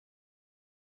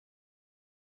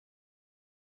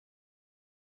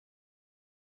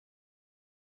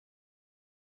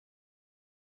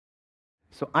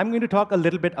So I'm going to talk a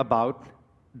little bit about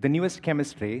the newest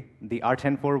chemistry, the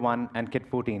R10.4.1 and Kit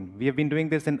 14. We have been doing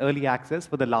this in early access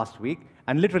for the last week,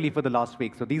 and literally for the last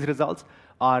week. So these results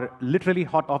are literally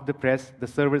hot off the press. The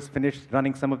servers finished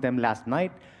running some of them last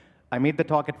night. I made the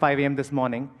talk at 5 a.m. this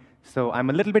morning, so I'm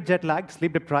a little bit jet-lagged,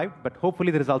 sleep-deprived, but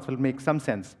hopefully the results will make some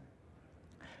sense.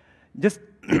 Just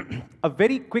a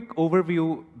very quick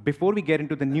overview before we get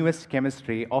into the newest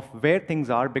chemistry of where things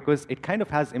are, because it kind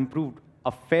of has improved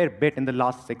a fair bit in the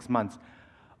last 6 months.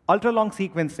 Ultra-long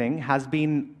sequencing has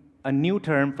been a new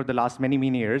term for the last many,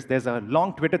 many years. There's a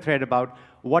long Twitter thread about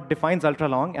what defines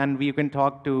ultra-long, and you can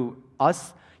talk to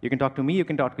us, you can talk to me, you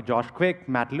can talk to Josh Quick,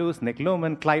 Matt Luce, Nick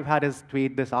Lohman, Clive had his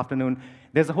tweet this afternoon.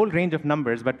 There's a whole range of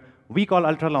numbers, but we call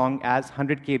ultra-long as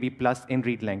 100 kb plus in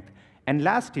read length. And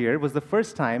last year was the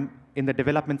first time in the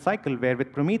development cycle where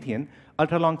with Promethean,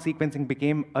 ultra-long sequencing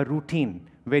became a routine,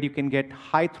 where you can get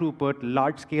high-throughput,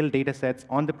 large-scale data sets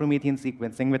on the Promethean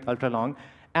sequencing with ultra-long.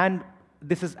 And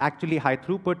this is actually high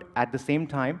throughput at the same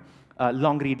time,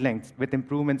 long read lengths, with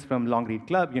improvements from Long Read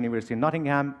Club, University of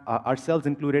Nottingham, ourselves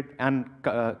included, and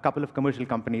a couple of commercial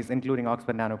companies, including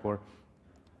Oxford Nanopore.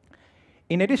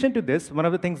 In addition to this, one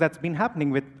of the things that's been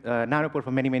happening with Nanopore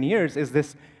for many, many years is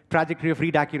this trajectory of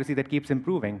read accuracy that keeps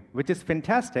improving, which is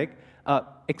fantastic,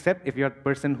 except if you're a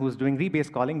person who's doing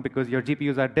rebase calling, because your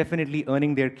GPUs are definitely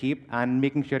earning their keep and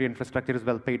making sure your infrastructure is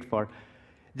well paid for.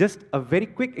 Just a very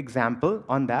quick example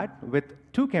on that with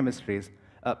two chemistries,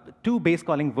 two base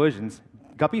calling versions.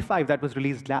 Guppy 5 that was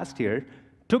released last year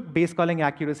took base calling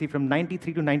accuracy from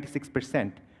 93 to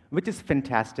 96%, which is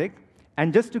fantastic.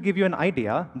 And just to give you an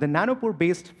idea, the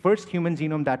nanopore-based first human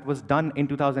genome that was done in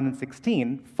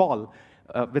 2016, fall,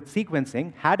 with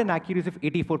sequencing, had an accuracy of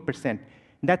 84%.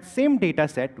 That same data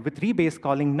set with rebase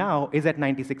calling now is at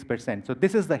 96%. So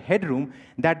this is the headroom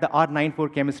that the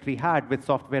R9.4 chemistry had with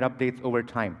software updates over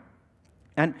time.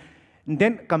 And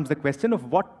then comes the question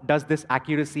of what does this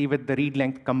accuracy with the read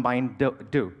length combined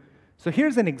do? So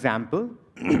here's an example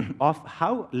of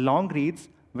how long reads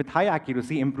with high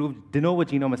accuracy improved de novo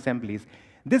genome assemblies.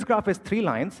 This graph is 3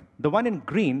 lines. The one in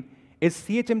green is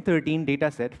CHM13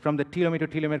 dataset from the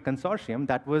telomere-to-telomere consortium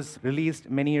that was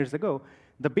released many years ago.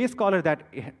 The base caller that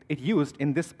it used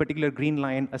in this particular green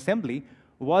line assembly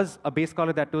was a base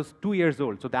caller that was 2 years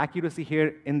old. So the accuracy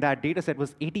here in that dataset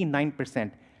was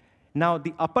 89%. Now,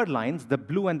 the upper lines, the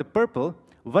blue and the purple,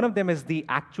 one of them is the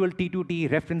actual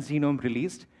T2T reference genome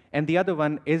released, and the other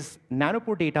one is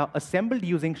nanopore data assembled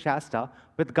using Shasta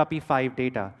with Guppy 5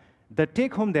 data. The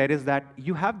take-home there is that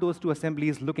you have those two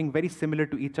assemblies looking very similar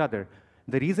to each other.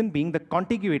 The reason being the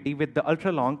contiguity with the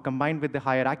ultra-long combined with the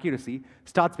higher accuracy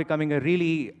starts becoming a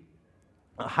really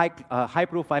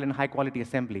high-profile and high-quality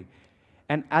assembly.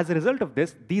 And as a result of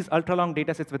this, these ultra-long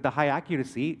datasets with the high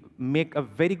accuracy make a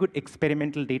very good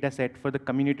experimental dataset for the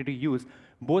community to use,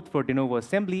 both for de novo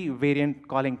assembly, variant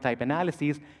calling type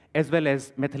analyses, as well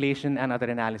as methylation and other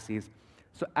analyses.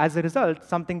 So as a result,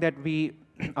 something that we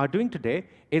are doing today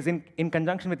is in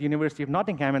conjunction with University of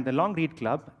Nottingham and the Long Read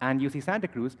Club and UC Santa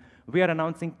Cruz, we are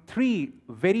announcing 3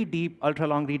 very deep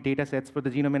ultra-long read datasets for the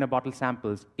genome in a bottle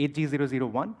samples,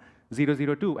 HG001,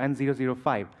 002, and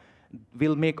 005.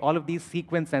 We'll make all of these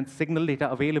sequence and signal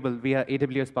data available via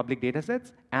AWS public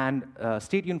datasets, and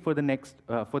stay tuned for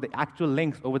the actual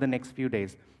links over the next few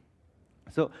days.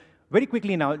 So very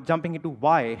quickly now, jumping into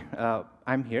why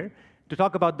I'm here, to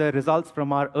talk about the results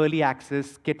from our early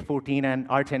access Kit 14 and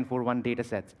R10.4.1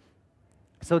 datasets.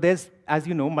 So there's, as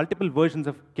you know, multiple versions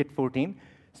of Kit 14.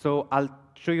 So I'll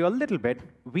show you a little bit.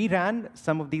 We ran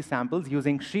some of these samples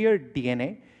using sheer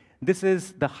DNA. This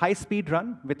is the high-speed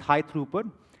run with high throughput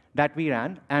that we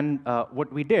ran. And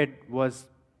what we did was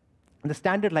the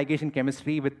standard ligation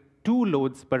chemistry with 2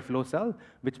 loads per flow cell,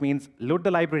 which means load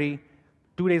the library,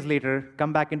 2 days later,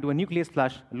 come back into a nucleus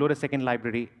flush, load a second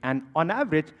library. And on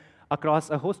average, across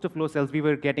a host of flow cells, we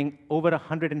were getting over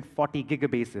 140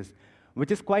 gigabases,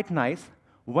 which is quite nice.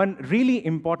 One really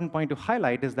important point to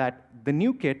highlight is that the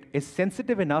new kit is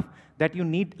sensitive enough that you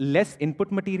need less input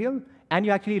material, and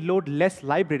you actually load less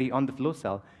library on the flow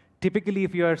cell. Typically,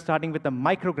 if you are starting with a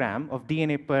microgram of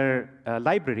DNA per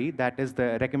library, that is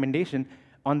the recommendation,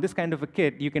 on this kind of a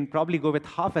kit, you can probably go with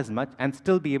half as much and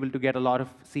still be able to get a lot of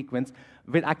sequence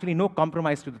with actually no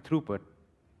compromise to the throughput.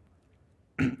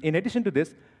 In addition to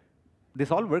this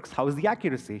all works. How is the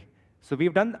accuracy? So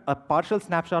we've done a partial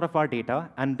snapshot of our data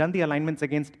and done the alignments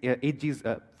against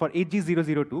for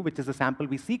HG002, which is the sample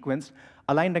we sequenced,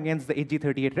 aligned against the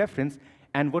HG38 reference.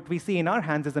 And what we see in our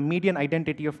hands is a median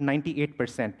identity of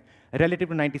 98%, relative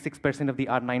to 96% of the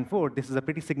R9.4. This is a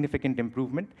pretty significant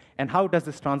improvement. And how does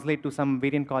this translate to some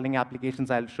variant calling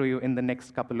applications I'll show you in the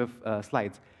next couple of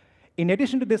slides. in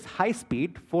addition to this high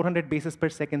speed, 400 bases per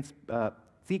second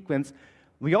sequence,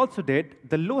 we also did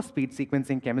the low speed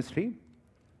sequencing chemistry,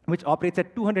 which operates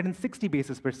at 260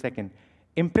 bases per second.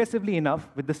 Impressively enough,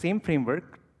 with the same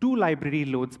framework, 2 library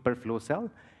loads per flow cell,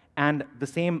 and the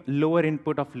same lower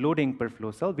input of loading per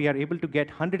flow cell, we are able to get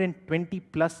 120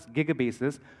 plus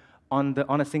gigabases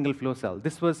on a single flow cell.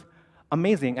 This was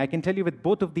amazing. I can tell you with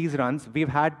both of these runs, we've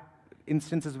had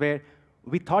instances where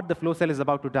we thought the flow cell is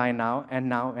about to die now, and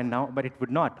now, and now, but it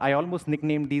would not. I almost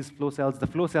nicknamed these flow cells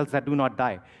the flow cells that do not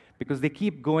die, because they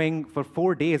keep going for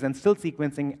 4 days and still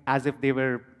sequencing as if they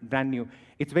were brand new.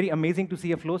 It's very amazing to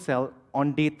see a flow cell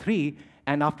on day 3,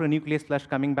 and after a nucleus flush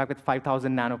coming back with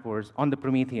 5,000 nanopores on the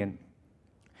Promethean.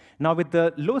 Now, with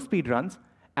the low-speed runs,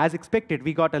 as expected,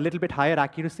 we got a little bit higher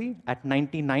accuracy at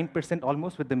 99%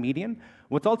 almost with the median.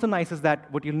 What's also nice is that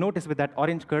what you'll notice with that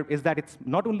orange curve is that it's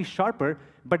not only sharper,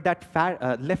 but that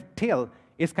left tail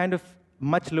is kind of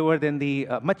much lower than the,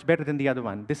 much better than the other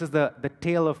one. This is the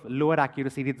tail of lower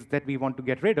accuracy that we want to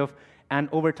get rid of, and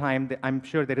over time, I'm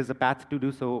sure there is a path to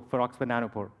do so for Oxford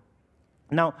Nanopore.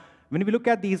 Now, when we look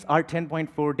at these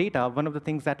R10.4 data, one of the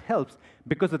things that helps,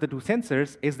 because of the 2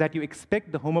 sensors, is that you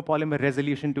expect the homopolymer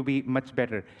resolution to be much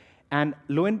better. And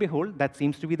lo and behold, that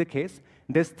seems to be the case.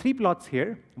 There's 3 plots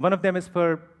here. One of them is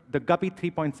for the Guppy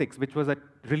 3.6, which was a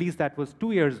release that was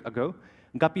 2 years ago.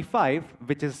 Guppy 5,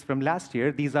 which is from last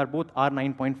year, these are both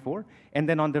R9.4. And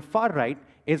then on the far right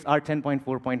is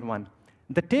R10.4.1.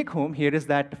 The take home here is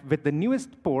that with the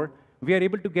newest pore, we are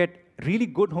able to get really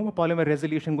good homopolymer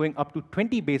resolution going up to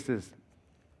 20 bases,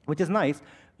 which is nice.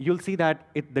 You'll see that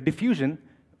the diffusion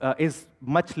is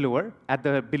much lower at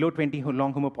the below 20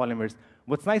 long homopolymers.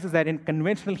 What's nice is that in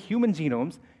conventional human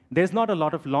genomes, there's not a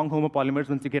lot of long homopolymers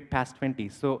once you get past 20.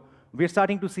 So we're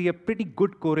starting to see a pretty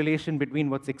good correlation between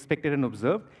what's expected and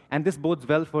observed, and this bodes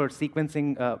well for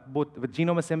sequencing both with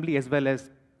genome assembly as well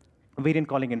as variant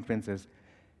calling inferences.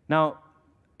 Now,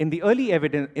 in the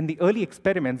early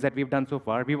experiments that we've done so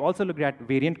far, we've also looked at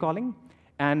variant calling.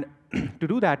 And to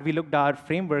do that, we looked at our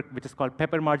framework, which is called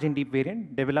Pepper Margin Deep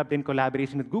Variant, developed in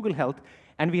collaboration with Google Health.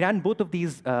 And we ran both of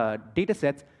these data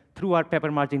sets through our Pepper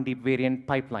Margin Deep Variant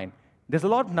pipeline. There's a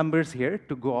lot of numbers here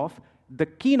to go off. The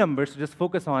key numbers to just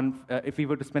focus on, if we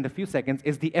were to spend a few seconds,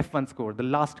 is the F1 score, the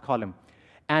last column.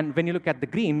 And when you look at the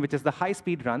green, which is the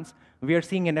high-speed runs, we are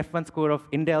seeing an F1 score of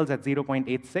indels at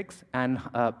 0.86 and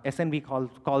SNV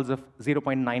calls of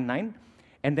 0.99.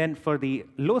 And then for the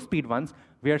low-speed ones,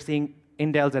 we are seeing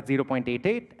indels at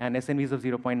 0.88 and SNVs of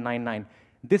 0.99.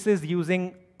 This is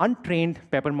using untrained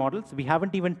Pepper models. We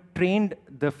haven't even trained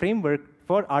the framework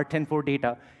for R10.4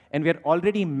 data, and we are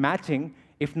already matching,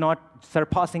 if not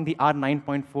surpassing, the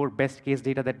R9.4 best-case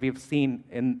data that we've seen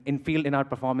in field in our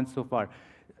performance so far.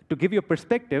 To give you a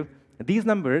perspective, these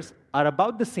numbers are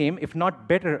about the same, if not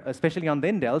better, especially on the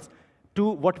indels, to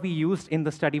what we used in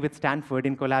the study with Stanford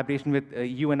in collaboration with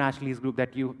you and Ashley's group,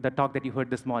 the talk that you heard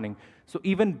this morning. So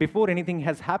even before anything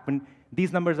has happened,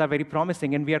 these numbers are very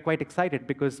promising, and we are quite excited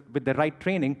because with the right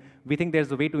training, we think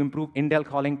there's a way to improve indel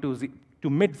calling to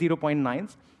mid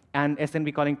 0.9s and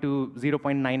SNV calling to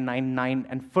 0.999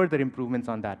 and further improvements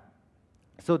on that.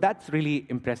 So that's really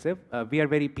impressive. We are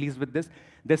very pleased with this.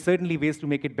 There's certainly ways to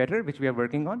make it better, which we are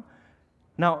working on.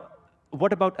 Now,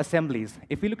 what about assemblies?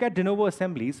 If we look at de novo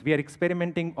assemblies, we are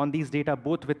experimenting on these data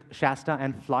both with Shasta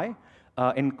and Fly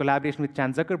in collaboration with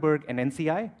Chan Zuckerberg and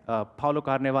NCI, Paolo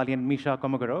Carnevali and Misha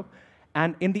Komogorov.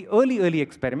 And in the early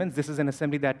experiments, this is an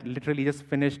assembly that literally just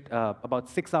finished about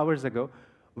 6 hours ago,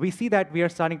 we see that we are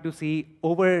starting to see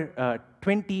over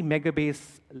 20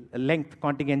 megabase length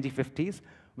contig NG50s,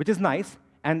 which is nice.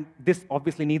 And this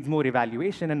obviously needs more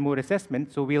evaluation and more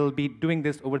assessment, so we'll be doing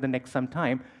this over the next some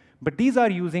time. But these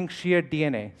are using shared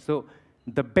DNA. So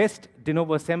the best de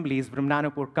novo assemblies from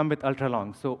Nanopore come with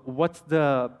ultra-long. So what's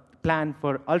the plan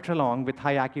for ultra-long with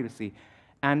high accuracy?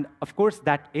 And of course,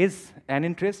 that is an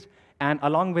interest. And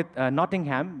along with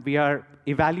Nottingham, we are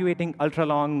evaluating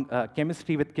ultra-long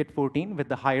chemistry with Kit 14 with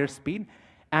the higher speed.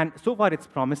 And so far, it's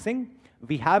promising.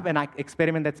 We have an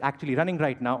experiment that's actually running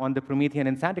right now on the Promethean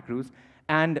in Santa Cruz.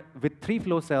 And with 3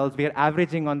 flow cells, we are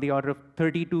averaging on the order of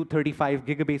 30 to 35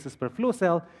 gigabases per flow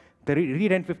cell. The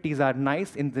read N50s are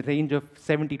nice in the range of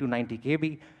 70 to 90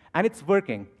 kb. And it's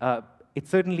working. It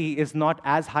certainly is not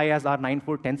as high as our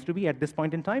 9.4 tends to be at this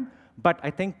point in time. But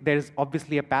I think there's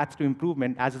obviously a path to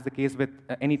improvement, as is the case with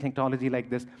any technology like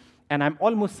this. And I'm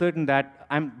almost certain that,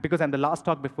 because I'm the last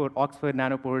talk before Oxford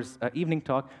Nanopore's evening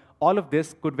talk, all of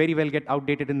this could very well get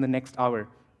outdated in the next hour.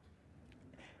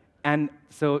 And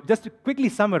so just to quickly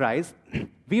summarize,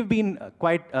 we've been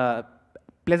quite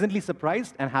pleasantly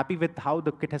surprised and happy with how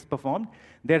the kit has performed.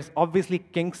 There's obviously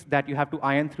kinks that you have to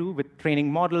iron through with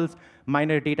training models,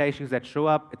 minor data issues that show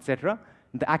up, etc.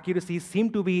 The accuracies seem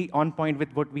to be on point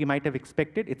with what we might have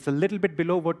expected. It's a little bit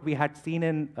below what we had seen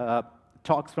in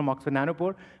talks from Oxford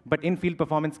Nanopore, but in-field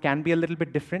performance can be a little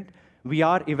bit different. We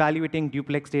are evaluating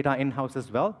duplex data in-house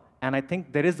as well, and I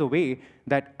think there is a way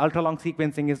that ultra-long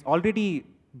sequencing is already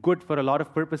good for a lot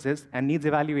of purposes and needs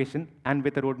evaluation and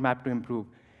with a roadmap to improve.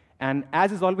 And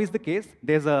as is always the case,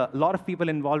 there's a lot of people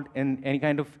involved in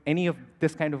any of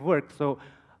this kind of work. So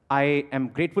I am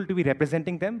grateful to be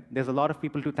representing them. There's a lot of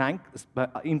people to thank,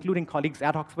 including colleagues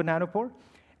at Oxford Nanopore.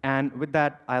 And with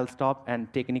that, I'll stop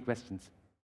and take any questions.